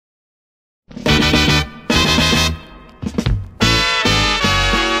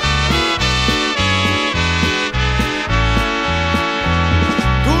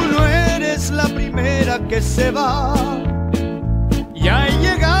se va. Ya he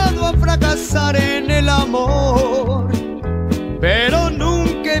llegado a fracasar en el amor, pero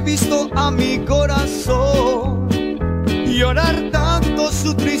nunca he visto a mi corazón llorar tanto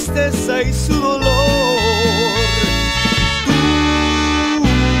su tristeza y su dolor. Tú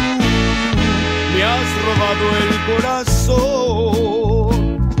me has robado el corazón.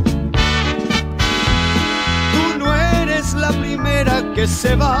 Tú no eres la primera que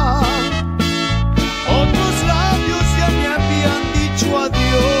se va. Otros labios ya me habían dicho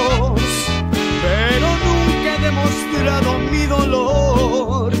adiós, pero nunca he demostrado mi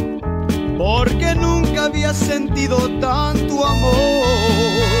dolor, porque nunca había sentido tanto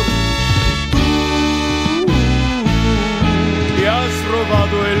amor. Tú me has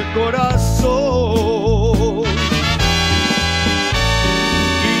robado el corazón,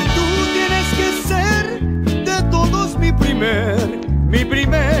 y tú tienes que ser de todos mi primer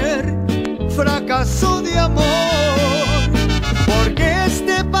fracaso de amor, porque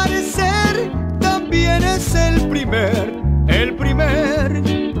este parecer también es el primer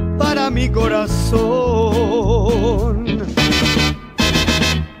para mi corazón.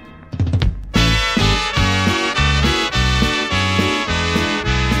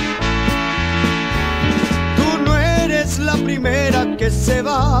 Tú no eres la primera que se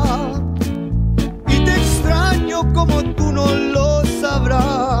va, y te extraño como tú no lo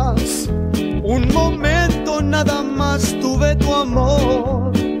sabrás. Un momento nada más tuve tu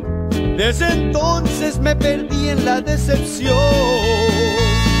amor, desde entonces me perdí en la decepción.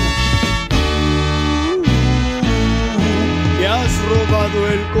 Me has robado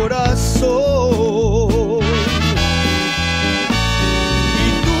el corazón, y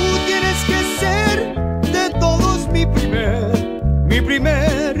tú tienes que ser de todos mi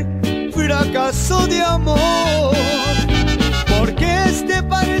primer fracaso de amor, porque este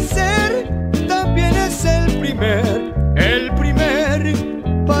parecer también es el primer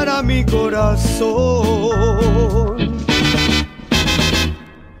para mi corazón.